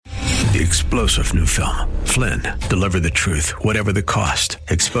the explosive new film, Flynn, deliver the truth, whatever the cost,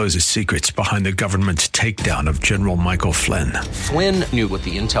 exposes secrets behind the government's takedown of General Michael Flynn. Flynn knew what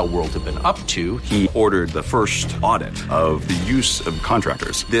the intel world had been up to. He ordered the first audit of the use of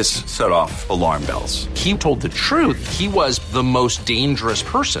contractors. This set off alarm bells. He told the truth. He was the most dangerous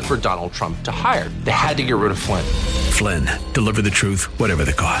person for Donald Trump to hire. They had to get rid of Flynn. Flynn, deliver the truth, whatever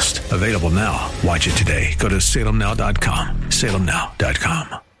the cost. Available now. Watch it today. Go to salemnow.com.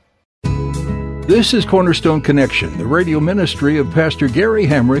 salemnow.com. This is Cornerstone Connection, the radio ministry of Pastor Gary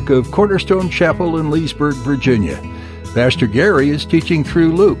Hamrick of Cornerstone Chapel in Leesburg, Virginia. Pastor Gary is teaching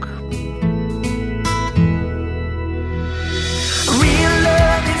through Luke.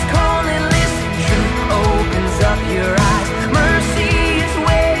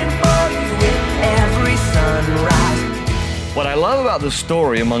 What I love about the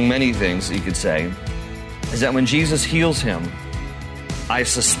story, among many things you could say, is that when Jesus heals him, I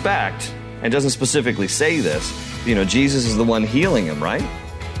suspect, and doesn't specifically say this, Jesus is the one healing him, right?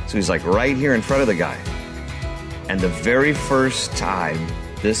 So he's like right here in front of the guy. And the very first time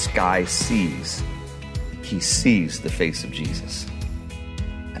this guy sees the face of Jesus.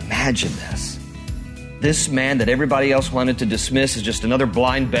 Imagine this. This man that everybody else wanted to dismiss as just another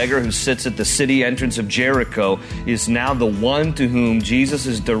blind beggar who sits at the city entrance of Jericho is now the one to whom Jesus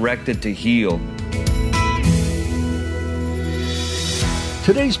is directed to heal.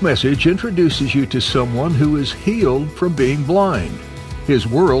 Today's message introduces you to someone who is healed from being blind. His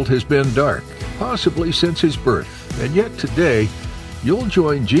world has been dark, possibly since his birth, and yet today, you'll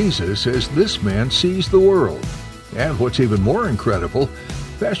join Jesus as this man sees the world. And what's even more incredible,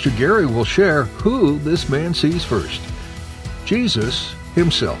 Pastor Gary will share who this man sees first. Jesus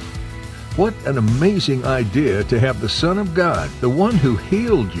himself. What an amazing idea to have the Son of God, the one who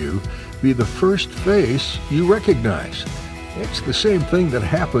healed you, be the first face you recognize. It's the same thing that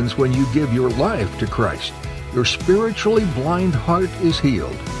happens when you give your life to Christ. Your spiritually blind heart is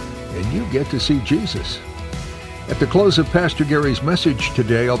healed, and you get to see Jesus. At the close of Pastor Gary's message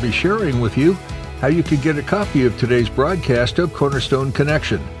today, I'll be sharing with you how you can get a copy of today's broadcast of Cornerstone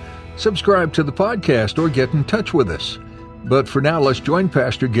Connection. Subscribe to the podcast or get in touch with us. But for now, let's join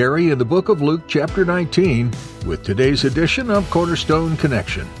Pastor Gary in the book of Luke chapter 19 with today's edition of Cornerstone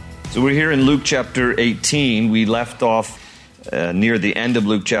Connection. So we're here in Luke chapter 18. We left off near the end of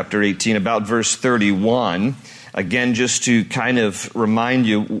Luke chapter 18, about verse 31. Again, just to kind of remind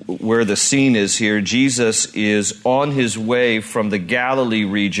you where the scene is here, Jesus is on his way from the Galilee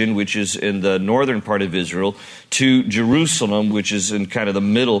region, which is in the northern part of Israel, to Jerusalem, which is in kind of the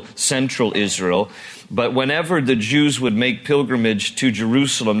middle central Israel. But whenever the Jews would make pilgrimage to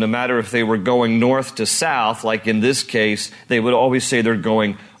Jerusalem, no matter if they were going north to south, like in this case, they would always say they're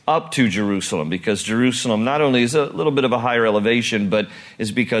going up to Jerusalem, because Jerusalem not only is a little bit of a higher elevation, but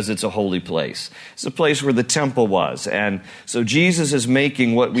is because it's a holy place. It's a place where the temple was. And so Jesus is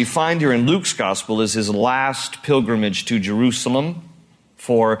making what we find here in Luke's gospel is his last pilgrimage to Jerusalem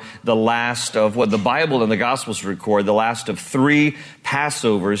for the last of what the Bible and the Gospels record, the last of 3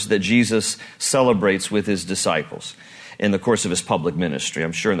 Passovers that Jesus celebrates with his disciples in the course of his public ministry.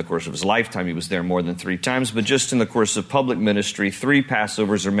 I'm sure in the course of his lifetime he was there more than 3 times, but just in the course of public ministry, 3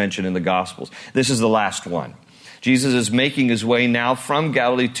 Passovers are mentioned in the Gospels. This is the last one. Jesus is making his way now from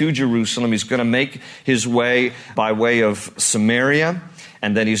Galilee to Jerusalem. He's going to make his way by way of Samaria,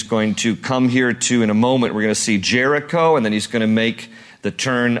 and then he's going to come here to, in a moment, we're going to see Jericho, and then he's going to make the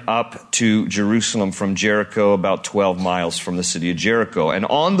turn up to Jerusalem from Jericho, about 12 miles from the city of Jericho. And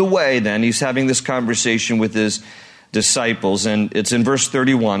on the way, then, he's having this conversation with his disciples, and it's in verse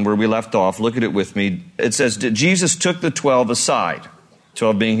 31 where we left off. Look at it with me. It says, Jesus took the 12 aside,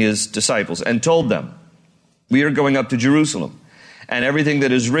 12 being his disciples, and told them, "We are going up to Jerusalem, and everything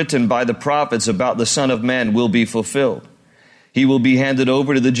that is written by the prophets about the Son of Man will be fulfilled. He will be handed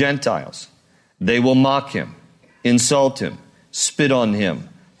over to the Gentiles. They will mock him, insult him, spit on him,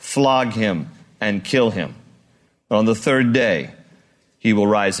 flog him, and kill him. On the 3rd day, he will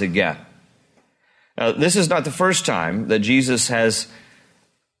rise again." Now, this is not the first time that Jesus has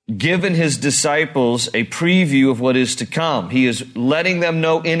given his disciples a preview of what is to come. He is letting them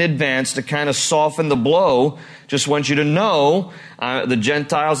know in advance to kind of soften the blow. Just want you to know, the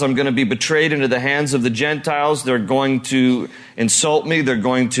Gentiles, I'm going to be betrayed into the hands of the Gentiles. They're going to insult me. They're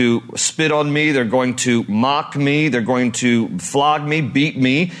going to spit on me. They're going to mock me. They're going to flog me, beat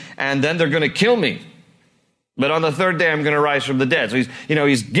me, and then they're going to kill me. But on the 3rd day, I'm going to rise from the dead. So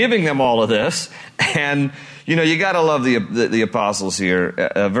he's giving them all of this. And, you got to love the apostles here.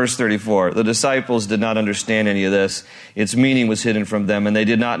 Verse 34, the disciples did not understand any of this. Its meaning was hidden from them, and they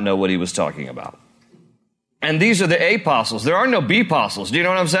did not know what he was talking about. And these are the apostles. There are no B-apostles. Do you know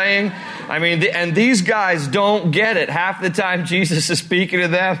what I'm saying? I mean, and these guys don't get it. Half the time Jesus is speaking to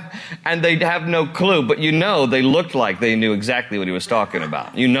them, and they have no clue. But you know, they looked like they knew exactly what he was talking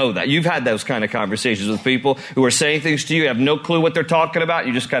about. You know that. You've had those kind of conversations with people who are saying things to you, have no clue what they're talking about.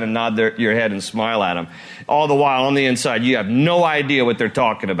 You just kind of nod your head and smile at them. All the while, on the inside, you have no idea what they're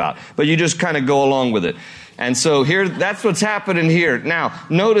talking about. But you just kind of go along with it. And so here, that's what's happening here. Now,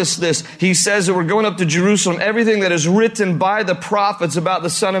 notice this. He says that we're going up to Jerusalem. Everything that is written by the prophets about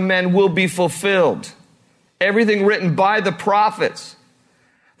the Son of Man will be fulfilled. Everything written by the prophets.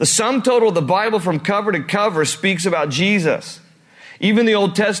 The sum total of the Bible from cover to cover speaks about Jesus. Even the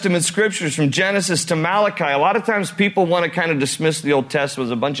Old Testament scriptures from Genesis to Malachi, a lot of times people want to kind of dismiss the Old Testament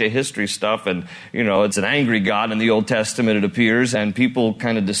as a bunch of history stuff, and, you know, it's an angry God in the Old Testament, it appears, and people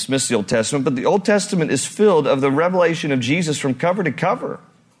kind of dismiss the Old Testament, but the Old Testament is filled of the revelation of Jesus from cover to cover.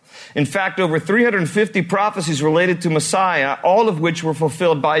 In fact, over 350 prophecies related to Messiah, all of which were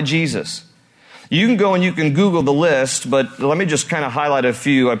fulfilled by Jesus. You can go and you can Google the list, but let me just kind of highlight a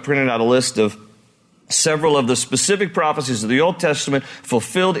few. I printed out a list of several of the specific prophecies of the Old Testament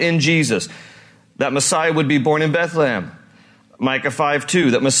fulfilled in Jesus. That Messiah would be born in Bethlehem. Micah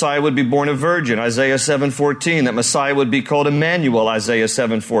 5:2, that Messiah would be born a virgin. Isaiah 7:14, that Messiah would be called Emmanuel. Isaiah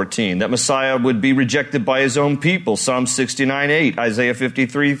 7:14, that Messiah would be rejected by his own people. Psalm 69:8, Isaiah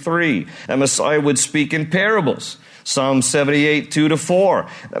 53:3, that Messiah would speak in parables. Psalm 78:2-4,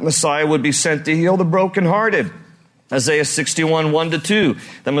 that Messiah would be sent to heal the brokenhearted. Isaiah 61:1-2,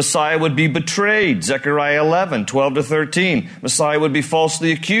 the Messiah would be betrayed. Zechariah 11:12-13, Messiah would be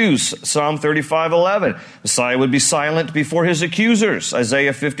falsely accused. Psalm 35:11, Messiah would be silent before his accusers.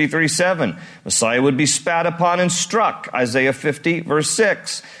 Isaiah 53:7, Messiah would be spat upon and struck. Isaiah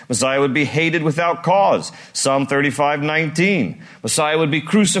 50:6, Messiah would be hated without cause. Psalm 35:19, Messiah would be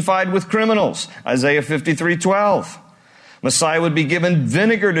crucified with criminals. Isaiah 53:12. Messiah would be given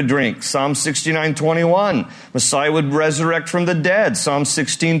vinegar to drink, Psalm 69:21. Messiah would resurrect from the dead, Psalm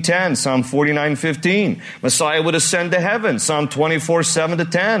 16:10, Psalm 49:15. Messiah would ascend to heaven, Psalm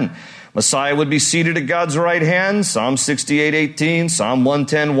 24:7-10. Messiah would be seated at God's right hand, Psalm 68:18, Psalm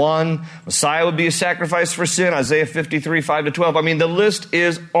 110:1. Messiah would be a sacrifice for sin, Isaiah 53:5-12. I mean, the list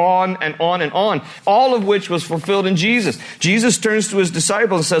is on and on and on, all of which was fulfilled in Jesus. Jesus turns to his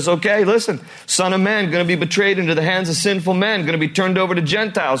disciples and says, okay, listen, Son of Man, going to be betrayed into the hands of sinful men, going to be turned over to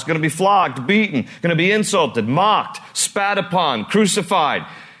Gentiles, going to be flogged, beaten, going to be insulted, mocked, spat upon, crucified.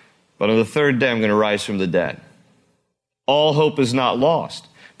 But on the third day, I'm going to rise from the dead. All hope is not lost.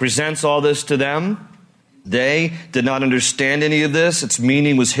 Presents all this to them. They did not understand any of this. Its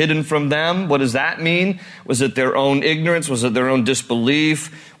meaning was hidden from them. What does that mean? Was it their own ignorance? Was it their own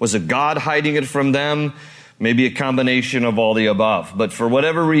disbelief? Was it God hiding it from them? Maybe a combination of all the above. But for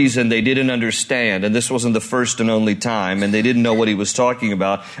whatever reason, they didn't understand. And this wasn't the first and only time. And they didn't know what he was talking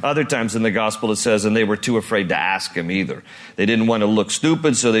about. Other times in the gospel it says, and they were too afraid to ask him either. They didn't want to look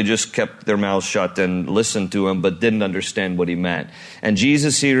stupid, so they just kept their mouths shut and listened to him, but didn't understand what he meant. And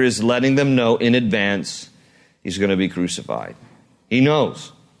Jesus here is letting them know in advance he's going to be crucified. He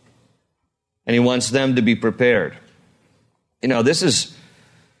knows. And he wants them to be prepared. You know, this is...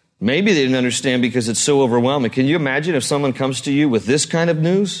 Maybe they didn't understand because it's so overwhelming. Can you imagine if someone comes to you with this kind of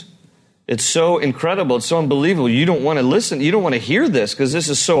news? It's so incredible. It's so unbelievable. You don't want to listen. You don't want to hear this because this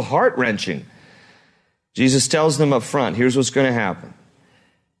is so heart-wrenching. Jesus tells them up front, here's what's going to happen.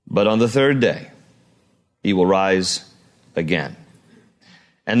 But on the third day, he will rise again.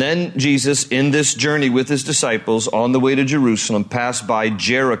 And then Jesus, in this journey with his disciples on the way to Jerusalem, passed by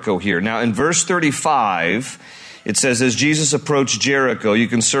Jericho here. Now, in verse 35... it says, as Jesus approached Jericho, you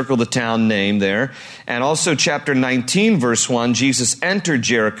can circle the town name there. And also chapter 19, verse 1, Jesus entered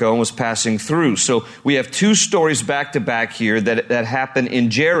Jericho and was passing through. So we have two stories back to back here that happen in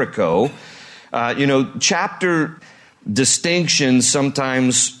Jericho. Chapter distinctions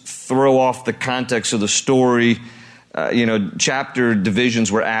sometimes throw off the context of the story. Chapter divisions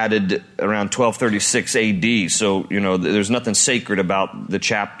were added around 1236 AD. So, there's nothing sacred about the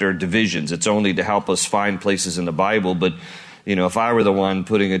chapter divisions. It's only to help us find places in the Bible. But, if I were the one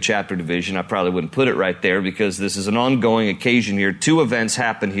putting a chapter division, I probably wouldn't put it right there because this is an ongoing occasion here. Two events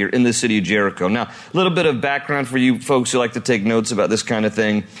happen here in the city of Jericho. Now, a little bit of background for you folks who like to take notes about this kind of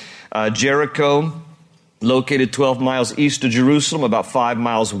thing. Jericho, located 12 miles east of Jerusalem, about 5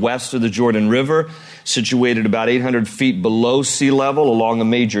 miles west of the Jordan River, situated about 800 feet below sea level along a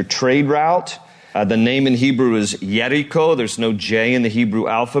major trade route. The name in Hebrew is Jericho. There's no J in the Hebrew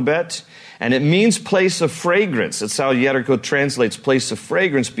alphabet. And it means place of fragrance. That's how Jericho translates place of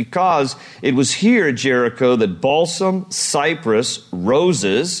fragrance, because it was here at Jericho that balsam, cypress,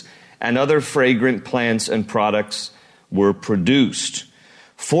 roses, and other fragrant plants and products were produced.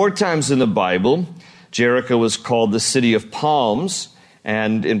 4 times in the Bible, Jericho was called the city of palms,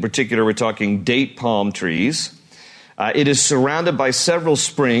 and in particular, we're talking date palm trees. It is surrounded by several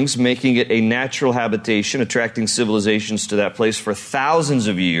springs, making it a natural habitation, attracting civilizations to that place for thousands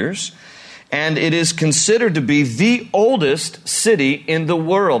of years. And it is considered to be the oldest city in the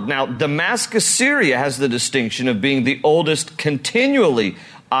world. Now, Damascus, Syria has the distinction of being the oldest continually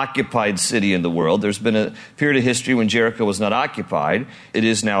occupied city in the world. There's been a period of history when Jericho was not occupied. It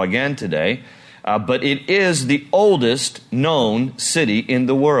is now again today. But it is the oldest known city in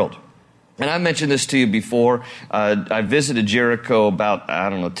the world. And I mentioned this to you before. I visited Jericho about,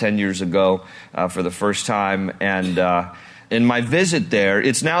 10 years ago for the first time. And in my visit there,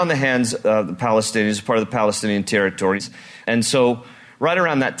 it's now in the hands of the Palestinians, part of the Palestinian territories. And so right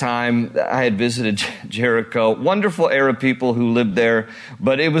around that time, I had visited Jericho. Wonderful Arab people who lived there.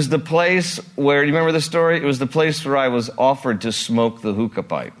 But it was the place where, you remember the story? It was the place where I was offered to smoke the hookah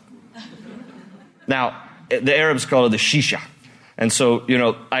pipe. Now, the Arabs call it the shisha. And so,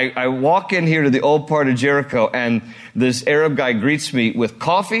 I walk in here to the old part of Jericho, and this Arab guy greets me with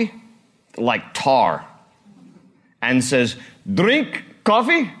coffee like tar and says, drink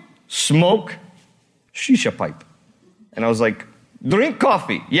coffee, smoke shisha pipe. And I was like, drink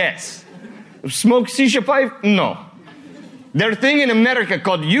coffee, yes. Smoke shisha pipe? No. There's a thing in America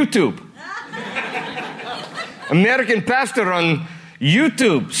called YouTube. American pastor on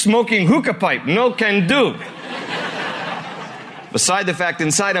YouTube smoking hookah pipe. No can do. Beside the fact,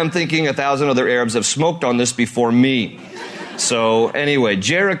 inside I'm thinking 1,000 other Arabs have smoked on this before me. So anyway,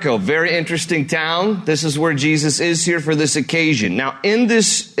 Jericho, very interesting town. This is where Jesus is here for this occasion. Now, in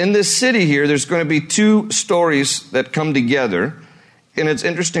this city here, there's going to be 2 stories that come together. And it's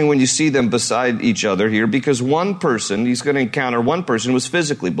interesting when you see them beside each other here, because he's going to encounter one person who was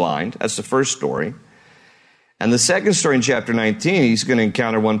physically blind. That's the first story. And the second story in chapter 19, he's going to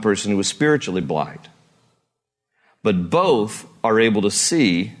encounter one person who was spiritually blind. But both are able to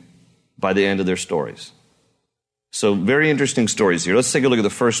see by the end of their stories. So very interesting stories here. Let's take a look at the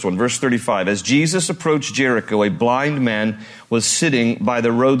first one. Verse 35. As Jesus approached Jericho, a blind man was sitting by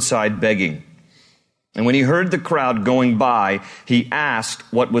the roadside begging. And when he heard the crowd going by, he asked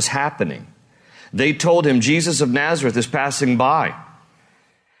what was happening. They told him, Jesus of Nazareth is passing by.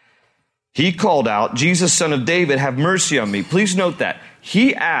 He called out, Jesus, son of David, have mercy on me. Please note that.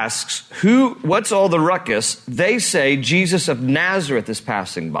 He asks, what's all the ruckus? They say, Jesus of Nazareth is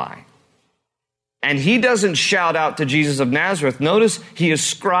passing by. And he doesn't shout out to Jesus of Nazareth. Notice he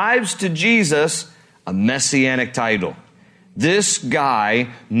ascribes to Jesus a messianic title. This guy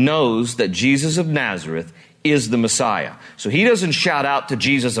knows that Jesus of Nazareth is the Messiah. So he doesn't shout out to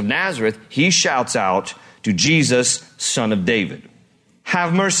Jesus of Nazareth. He shouts out to Jesus, son of David.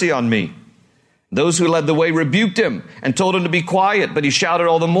 Have mercy on me. Those who led the way rebuked him and told him to be quiet, but he shouted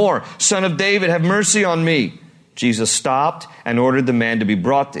all the more, Son of David, have mercy on me. Jesus stopped and ordered the man to be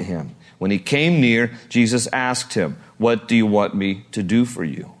brought to him. When he came near, Jesus asked him, what do you want me to do for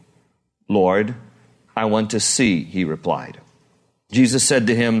you? Lord, I want to see, he replied. Jesus said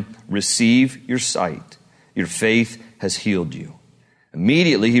to him, receive your sight. Your faith has healed you.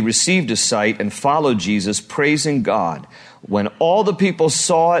 Immediately he received his sight and followed Jesus, praising God. When all the people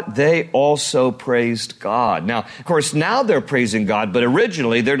saw it, they also praised God. Now, of course, now they're praising God, but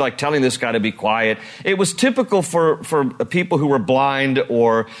originally they're like telling this guy to be quiet. It was typical for people who were blind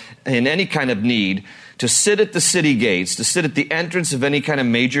or in any kind of need to sit at the city gates, to sit at the entrance of any kind of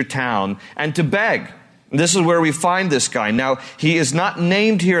major town and to beg. This is where we find this guy. Now, he is not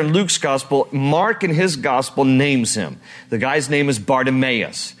named here in Luke's gospel. Mark in his gospel names him. The guy's name is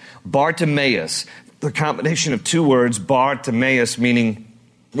Bartimaeus. Bartimaeus, the combination of 2 words, Bartimaeus, meaning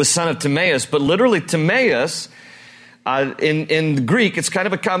the son of Timaeus, but literally Timaeus, in Greek, it's kind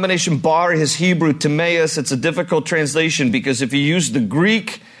of a combination. Bar, his Hebrew, Timaeus. It's a difficult translation because if you use the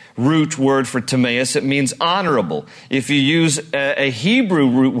Greek root word for Timaeus, it means honorable. If you use a Hebrew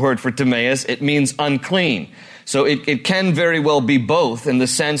root word for Timaeus, it means unclean. So it can very well be both in the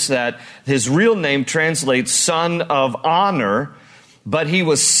sense that his real name translates son of honor, but he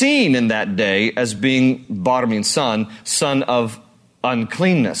was seen in that day as being, bar means son of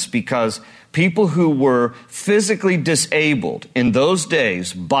uncleanness, because people who were physically disabled in those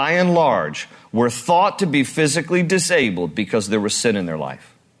days, by and large, were thought to be physically disabled because there was sin in their life.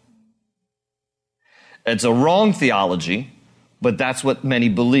 It's a wrong theology, but that's what many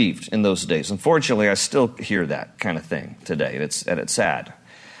believed in those days. Unfortunately, I still hear that kind of thing today, and it's sad.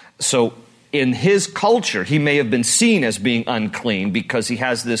 So in his culture, he may have been seen as being unclean because he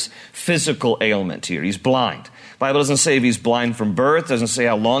has this physical ailment here. He's blind. Bible doesn't say if he's blind from birth, doesn't say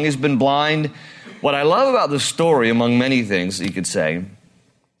how long he's been blind. What I love about this story, among many things you could say,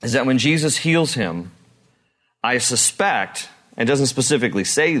 is that when Jesus heals him, I suspect, and it doesn't specifically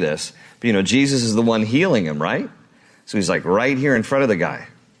say this, but Jesus is the one healing him, right? So he's like right here in front of the guy.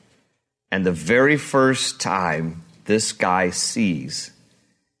 And the very first time this guy sees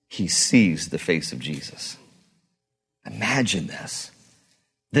the face of Jesus. Imagine this.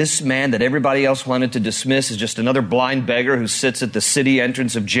 This man that everybody else wanted to dismiss as just another blind beggar who sits at the city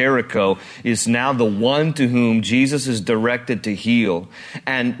entrance of Jericho is now the one to whom Jesus is directed to heal.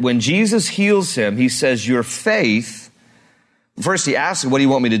 And when Jesus heals him, he says, your faith, first he asks, what do you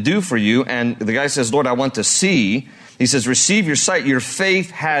want me to do for you? And the guy says, Lord, I want to see. He says, receive your sight. Your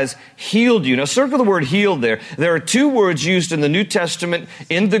faith has healed you. Now, circle the word healed there. There are two words used in the New Testament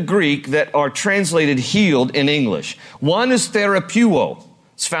in the Greek that are translated healed in English. One is therapeuo.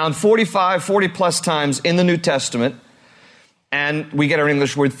 It's found 40 plus times in the New Testament. And we get our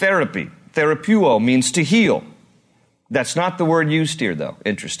English word therapy. Therapeuo means to heal. That's not the word used here, though,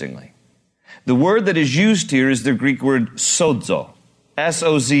 interestingly. The word that is used here is the Greek word sozo.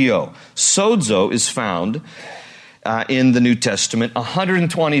 S-O-Z-O. Sozo is found in the New Testament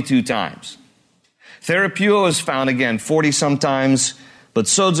 122 times. Therapeuo is found again 40 sometimes, but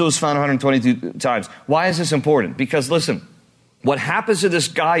sozo is found 122 times. Why is this important? Because listen, what happens to this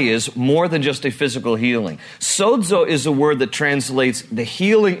guy is more than just a physical healing. Sozo is a word that translates the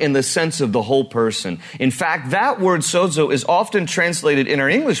healing in the sense of the whole person. In fact, that word sozo is often translated in our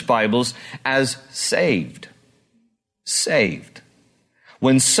English Bibles as saved. Saved.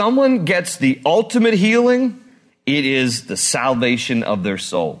 When someone gets the ultimate healing, it is the salvation of their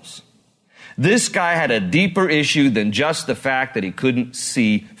souls. This guy had a deeper issue than just the fact that he couldn't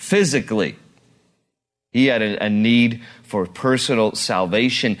see physically. He had a need for personal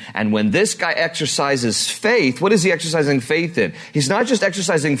salvation. And when this guy exercises faith, what is he exercising faith in? He's not just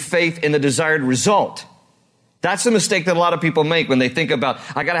exercising faith in the desired result. That's the mistake that a lot of people make when they think about,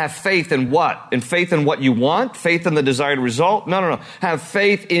 I got to have faith in what? In faith in what you want? Faith in the desired result? No. Have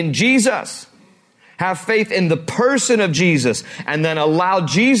faith in Jesus. Have faith in the person of Jesus and then allow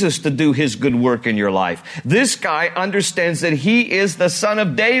Jesus to do his good work in your life. This guy understands that he is the son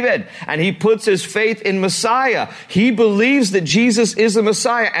of David and he puts his faith in Messiah. He believes that Jesus is the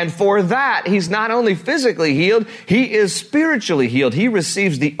Messiah, and for that, he's not only physically healed, he is spiritually healed. He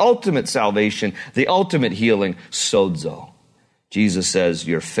receives the ultimate salvation, the ultimate healing, sozo. Jesus says,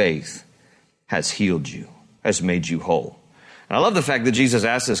 your faith has healed you, has made you whole. And I love the fact that Jesus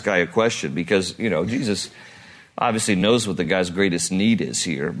asked this guy a question because, Jesus obviously knows what the guy's greatest need is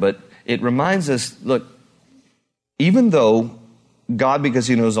here. But it reminds us, look, even though God, because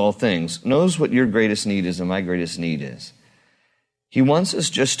he knows all things, knows what your greatest need is and my greatest need is, he wants us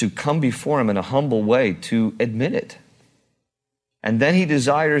just to come before him in a humble way to admit it. And then he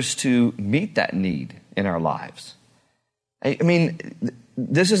desires to meet that need in our lives. I mean,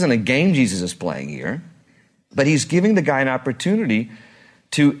 this isn't a game Jesus is playing here. But he's giving the guy an opportunity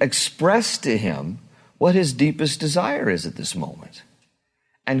to express to him what his deepest desire is at this moment.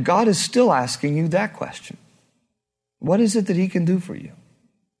 And God is still asking you that question. What is it that he can do for you?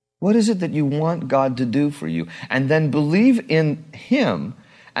 What is it that you want God to do for you? And then believe in him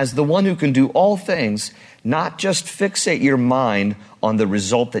as the one who can do all things, not just fixate your mind on the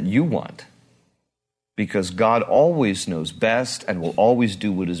result that you want. Because God always knows best and will always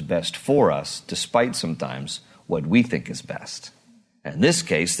do what is best for us, despite sometimes what we think is best. And in this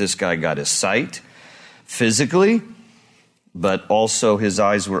case, this guy got his sight physically, but also his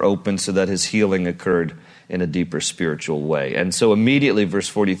eyes were open so that his healing occurred in a deeper spiritual way. And so immediately, verse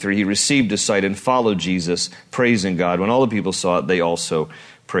 43, he received his sight and followed Jesus, praising God. When all the people saw it, they also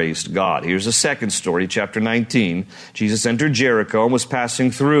praised God. Here's a second story, chapter 19. Jesus entered Jericho and was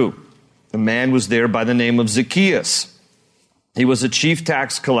passing through. A man was there by the name of Zacchaeus. He was a chief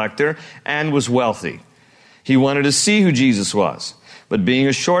tax collector and was wealthy. He wanted to see who Jesus was, but being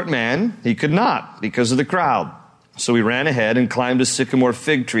a short man, he could not because of the crowd. So he ran ahead and climbed a sycamore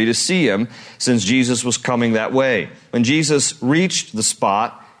fig tree to see him, since Jesus was coming that way. When Jesus reached the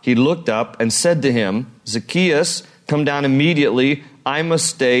spot, he looked up and said to him, Zacchaeus, come down immediately. I must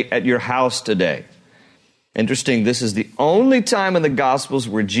stay at your house today. Interesting, this is the only time in the Gospels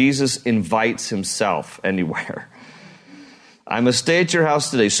where Jesus invites himself anywhere. I must stay at your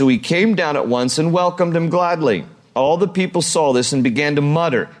house today. So he came down at once and welcomed him gladly. All the people saw this and began to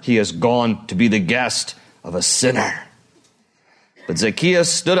mutter, he has gone to be the guest of a sinner. But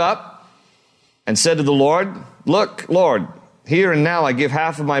Zacchaeus stood up and said to the Lord, look, Lord, here and now I give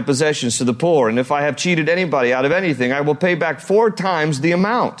half of my possessions to the poor, and if I have cheated anybody out of anything, I will pay back 4 times the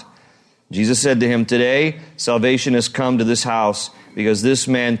amount. Jesus said to him, "Today salvation has come to this house, because this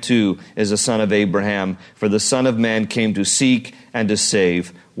man too is a son of Abraham. For the Son of Man came to seek and to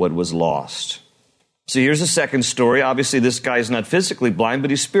save what was lost." So here's a second story. Obviously, this guy is not physically blind,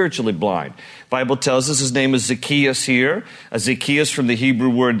 but he's spiritually blind. Bible tells us his name is Zacchaeus here. Zacchaeus from the Hebrew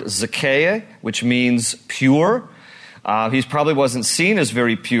word Zacchaeus, which means pure. He probably wasn't seen as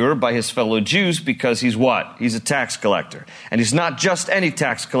very pure by his fellow Jews because he's what? He's a tax collector. And he's not just any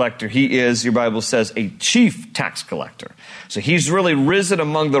tax collector. He is, your Bible says, a chief tax collector. So he's really risen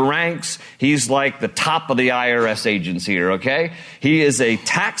among the ranks. He's like the top of the IRS agents here, okay? He is a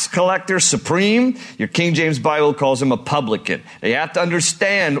tax collector supreme. Your King James Bible calls him a publican. You have to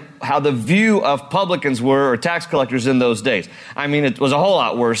understand how the view of publicans were, or tax collectors in those days. I mean, it was a whole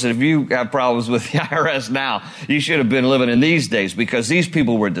lot worse. If you have problems with the IRS now, you should have been living in these days, because these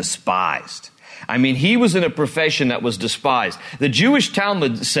people were despised. I mean, he was in a profession that was despised. The Jewish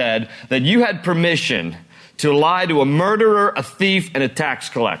Talmud said that you had permission to lie to a murderer, a thief, and a tax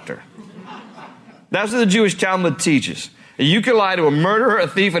collector. That's what the Jewish Talmud teaches. You can lie to a murderer, a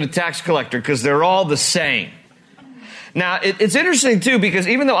thief, and a tax collector because they're all the same. Now, it's interesting, too, because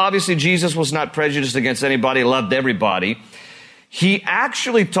even though obviously Jesus was not prejudiced against anybody, loved everybody, he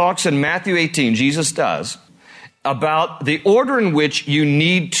actually talks in Matthew 18, Jesus does, about the order in which you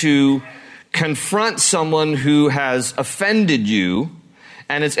need to confront someone who has offended you.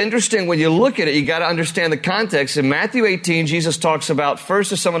 And it's interesting, when you look at it, you got to understand the context. In Matthew 18, Jesus talks about,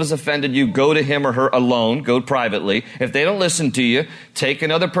 first, if someone has offended you, go to him or her alone, go privately. If they don't listen to you, take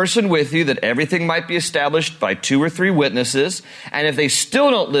another person with you, that everything might be established by 2 or 3 witnesses. And if they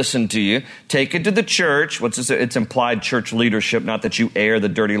still don't listen to you, take it to the church. It's implied church leadership, not that you air the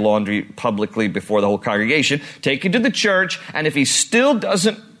dirty laundry publicly before the whole congregation. Take it to the church, and if he still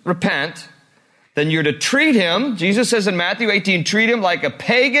doesn't repent, then you're to treat him, Jesus says in Matthew 18, treat him like a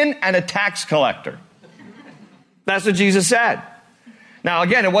pagan and a tax collector. That's what Jesus said. Now,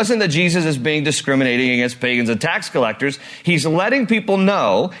 again, it wasn't that Jesus is being discriminating against pagans and tax collectors. He's letting people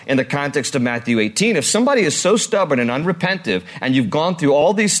know, in the context of Matthew 18, if somebody is so stubborn and unrepentive, and you've gone through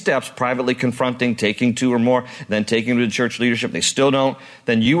all these steps, privately confronting, taking 2 or more, then taking them to the church leadership, they still don't,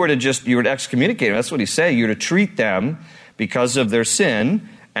 then you were to excommunicate them. That's what he's saying. You're to treat them, because of their sin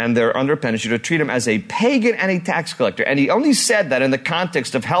and they're under penance, you're to treat him as a pagan and a tax collector. And he only said that in the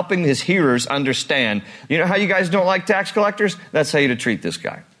context of helping his hearers understand, you know how you guys don't like tax collectors? That's how you're to treat this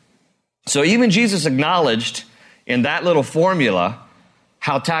guy. So even Jesus acknowledged in that little formula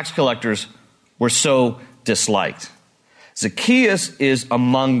how tax collectors were so disliked. Zacchaeus is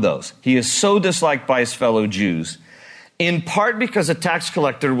among those. He is so disliked by his fellow Jews, in part because a tax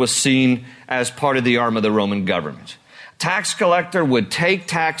collector was seen as part of the arm of the Roman government. Tax collector would take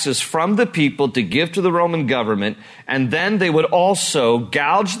taxes from the people to give to the Roman government, and then they would also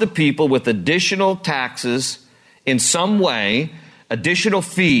gouge the people with additional taxes in some way, additional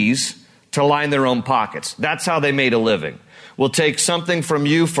fees to line their own pockets. That's how they made a living. We'll take something from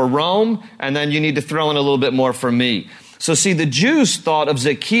you for Rome, and then you need to throw in a little bit more for me. So see, the Jews thought of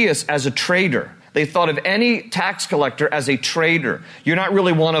Zacchaeus as a traitor. They thought of any tax collector as a traitor. You're not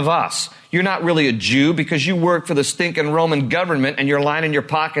really one of us. You're not really a Jew because you work for the stinking Roman government and you're lining your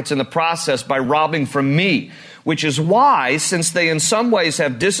pockets in the process by robbing from me. Which is why, since they in some ways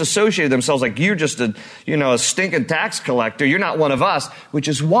have disassociated themselves, like you're just a stinking tax collector, you're not one of us, which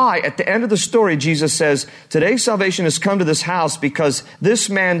is why at the end of the story, Jesus says, today salvation has come to this house because this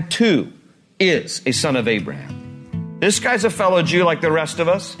man too is a son of Abraham. This guy's a fellow Jew like the rest of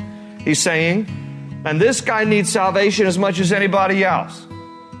us, he's saying, and this guy needs salvation as much as anybody else.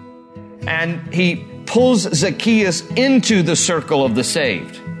 And he pulls Zacchaeus into the circle of the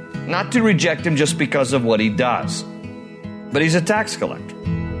saved. Not to reject him just because of what he does. But he's a tax collector.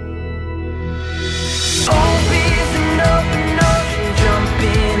 Open ocean, jump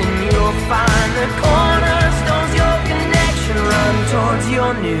in and you'll find the cornerstone's your connection. Run towards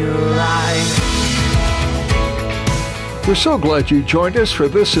your new life. We're so glad you joined us for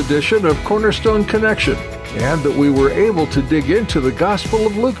this edition of Cornerstone Connection, and that we were able to dig into the Gospel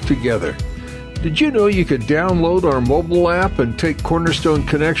of Luke together. Did you know you could download our mobile app and take Cornerstone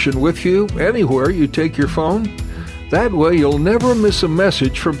Connection with you anywhere you take your phone? That way you'll never miss a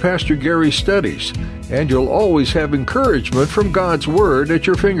message from Pastor Gary's studies, and you'll always have encouragement from God's Word at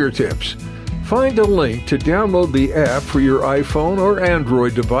your fingertips. Find a link to download the app for your iPhone or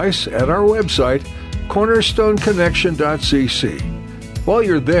Android device at our website, cornerstoneconnection.cc. While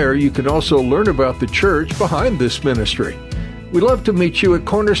you're there, you can also learn about the church behind this ministry. We'd love to meet you at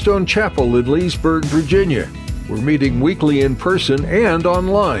Cornerstone Chapel in Leesburg, Virginia. We're meeting weekly in person and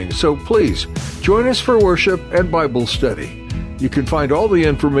online, so please join us for worship and Bible study. You can find all the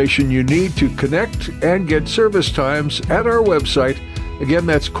information you need to connect and get service times at our website. Again,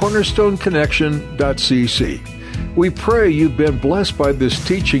 that's cornerstoneconnection.cc. We pray you've been blessed by this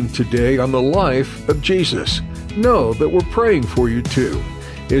teaching today on the life of Jesus. Know that we're praying for you too.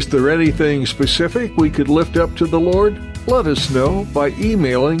 Is there anything specific we could lift up to the Lord? Let us know by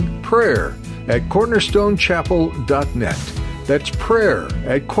emailing prayer@cornerstonechapel.net. That's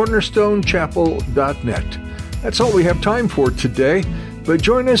prayer@cornerstonechapel.net. That's all we have time for today, but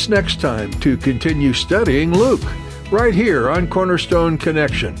join us next time to continue studying Luke, right here on Cornerstone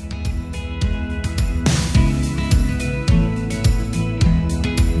Connection.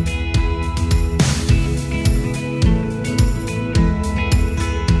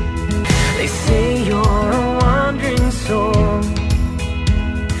 They say you're a wandering soul,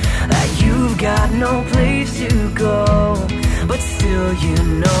 that you've got no place to go, but still you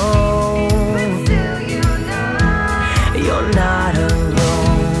know